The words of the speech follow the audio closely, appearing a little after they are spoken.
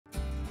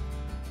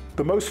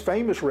The most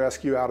famous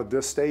rescue out of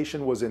this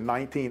station was in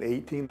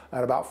 1918.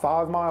 At about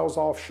 5 miles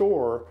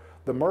offshore,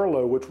 the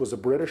Mirlo, which was a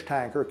British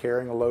tanker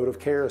carrying a load of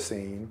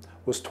kerosene,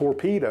 was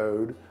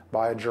torpedoed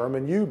by a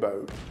German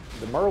U-boat.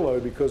 The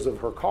Mirlo, because of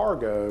her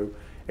cargo,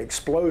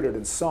 exploded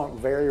and sunk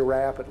very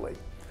rapidly.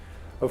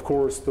 Of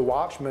course, the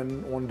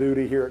watchman on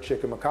duty here at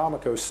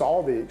Chicamacomico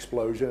saw the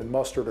explosion and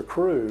mustered a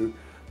crew.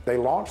 They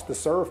launched the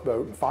surf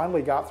boat and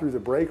finally got through the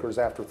breakers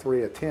after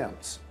 3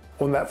 attempts.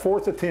 On that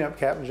 4th attempt,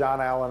 Captain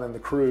John Allen and the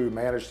crew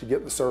managed to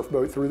get the surf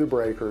boat through the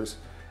breakers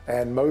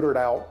and motored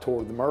out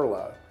toward the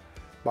Mirlo.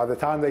 By the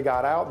time they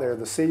got out there,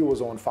 the sea was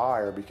on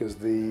fire because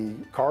the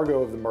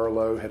cargo of the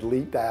Mirlo had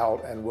leaked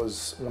out and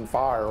was on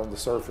fire on the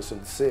surface of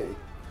the sea.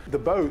 The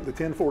boat, the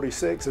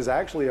 1046, is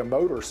actually a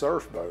motor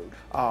surf boat,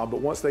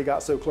 but once they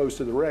got so close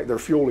to the wreck, their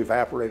fuel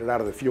evaporated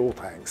out of the fuel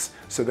tanks,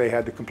 so they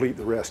had to complete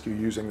the rescue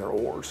using their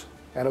oars.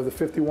 And of the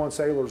 51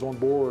 sailors on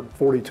board,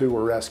 42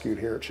 were rescued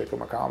here at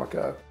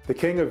Chicamacomico. The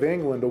King of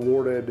England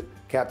awarded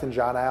Captain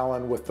John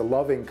Allen with the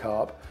Loving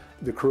Cup,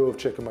 the crew of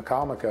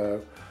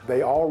Chicamacomico.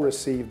 They all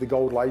received the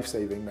Gold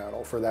Lifesaving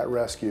Medal for that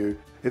rescue.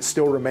 It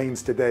still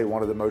remains today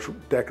one of the most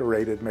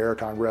decorated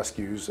maritime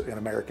rescues in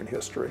American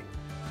history.